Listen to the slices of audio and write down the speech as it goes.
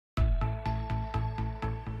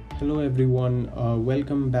Hello everyone,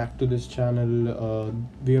 welcome back to this channel.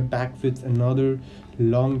 We are back with another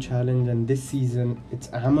long challenge, and this season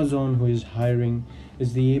it's Amazon who is hiring.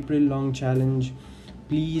 It's the April long challenge.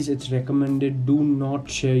 Please, it's recommended, do not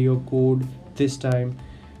share your code this time.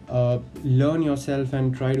 Learn yourself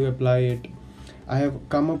and try to apply it. I have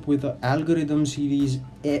come up with an algorithm series,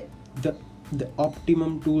 the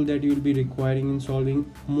optimum tool that you will be requiring in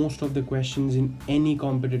solving most of the questions in any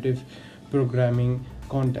competitive programming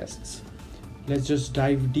contests. Let's just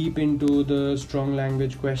dive deep into the strong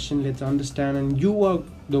language question. Let's understand, and you are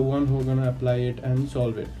the one who are gonna apply it and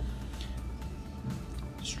solve it.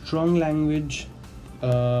 Strong language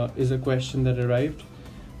is a question that arrived.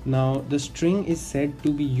 Now, the string is said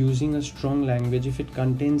to be using a strong language if it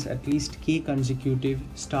contains at least k consecutive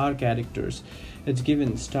star characters. It's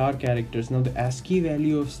given star characters. Now, the ASCII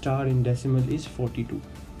value of star in decimal is 42.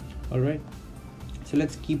 All right. So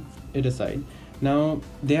let's keep it aside. Now,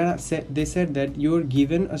 they said that you're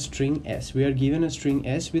given a string s. We are given a string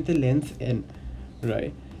s with a length n,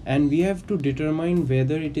 right? And we have to determine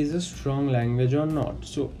whether it is a strong language or not.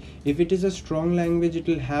 So if it is a strong language, it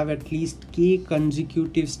will have at least k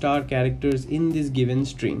consecutive star characters in this given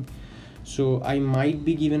string. So I might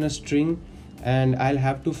be given a string and I'll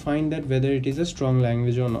have to find that whether it is a strong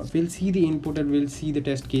language or not. We'll see the input and we'll see the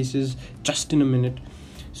test cases just in a minute.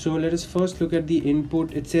 So let us first look at the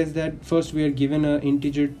input. It says that first we are given an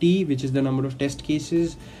integer t, which is the number of test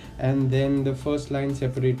cases, and then the first line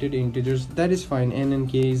separated integers. That is fine. N and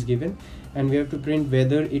k is given, and we have to print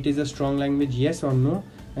whether it is a strong language, yes or no.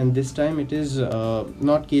 And this time it is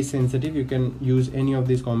not case sensitive. You can use any of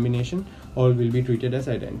these combination. All will be treated as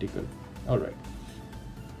identical. All right.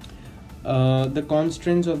 The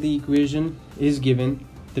constraints of the equation is given,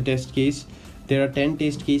 the test case. There are 10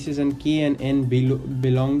 test cases, and k and n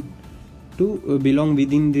belong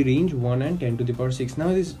within the range 1 and 10 to the power 6. Now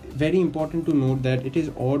it is very important to note that it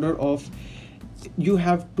is order of, you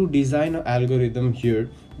have to design an algorithm here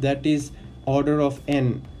that is order of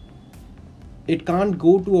n. It can't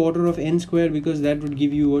go to order of n square because that would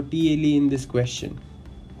give you a TLE in this question.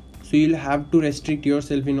 So you'll have to restrict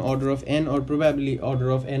yourself in order of n, or probably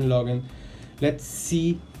order of n log n. Let's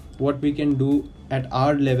see what we can do at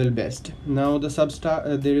our level best. Now the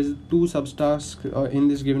there is two subtasks in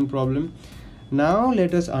this given problem. Now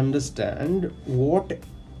let us understand what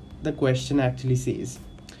the question actually says.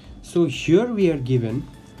 So here we are given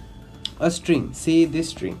a string, say this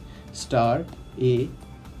string, star a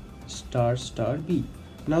star star b.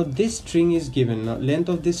 Now this string is given, now length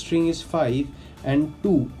of this string is 5 and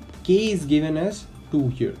 2, k is given as 2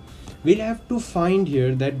 here. We'll have to find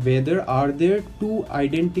here that whether are there two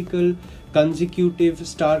identical consecutive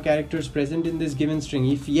star characters present in this given string.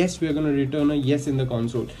 If yes, we are going to return a yes in the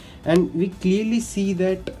console, and we clearly see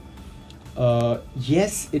that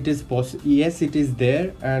yes, it is possible, yes it is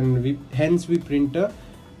there, and hence we print a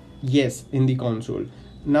yes in the console.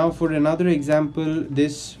 Now for another example,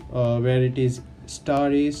 this where it is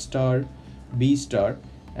star a star b star,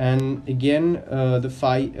 and again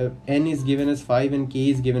the n is given as 5 and k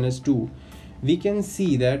is given as 2. We can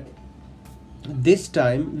see that this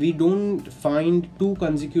time we don't find two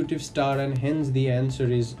consecutive star, and hence the answer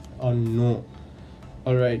is a no.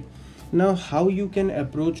 All right, now how you can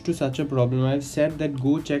approach to such a problem, I've said that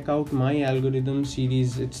go check out my algorithm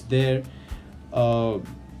series, it's there. All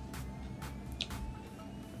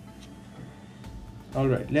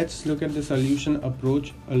right, let's look at the solution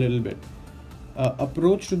approach a little bit.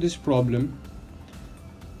 Approach to this problem,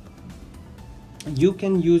 you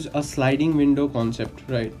can use a sliding window concept,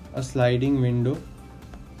 right? A sliding window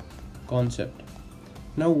concept.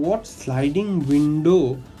 Now what sliding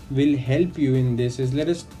window will help you in this is, let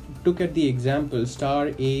us look at the example star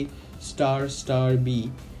a star star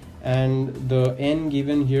b, and the n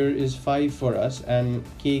given here is 5 for us and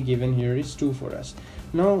k given here is 2 for us.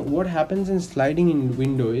 Now what happens in sliding in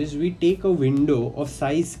window is we take a window of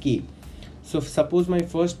size k. So suppose my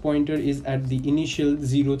first pointer is at the initial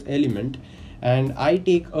 0th element, and I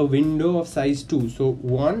take a window of size 2, so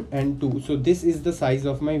 1 and 2. So this is the size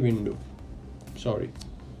of my window. Sorry,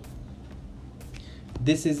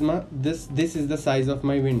 this is the size of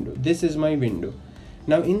my window. This is my window.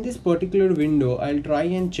 Now in this particular window, I'll try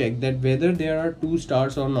and check that whether there are two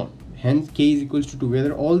stars or not. Hence k is equals to 2,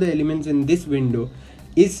 whether all the elements in this window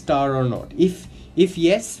is star or not. If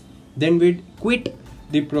yes, then we'd quit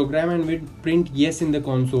the program and we'd print yes in the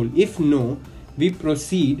console. If no, we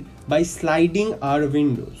proceed by sliding our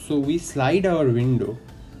window. So we slide our window.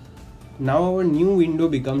 Now our new window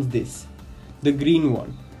becomes this, the green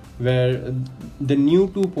one, where the new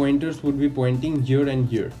two pointers would be pointing here and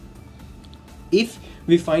here. If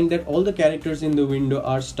we find that all the characters in the window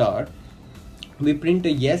are star, we print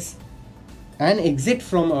a yes and exit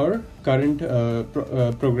from our current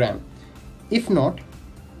program. If not,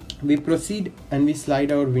 we proceed and we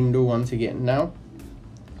slide our window once again. Now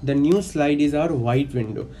the new slide is our white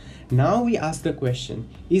window. Now we ask the question,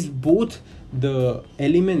 is both the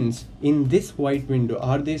elements in this white window,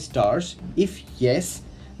 are they stars? If yes,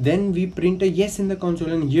 then we print a yes in the console,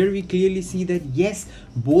 and here we clearly see that yes,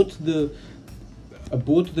 both the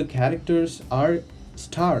characters are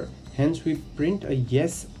star, hence we print a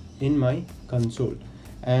yes in my console.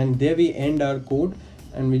 And there we end our code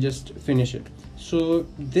and we just finish it. So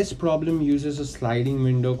this problem uses a sliding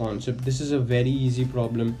window concept. This is a very easy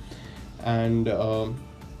problem, and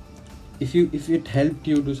if it helped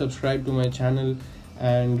you, to subscribe to my channel,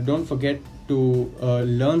 and don't forget to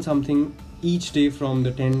learn something each day from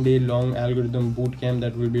the 10-day long algorithm bootcamp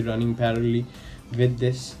that will be running parallelly with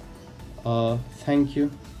this. Thank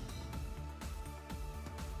you.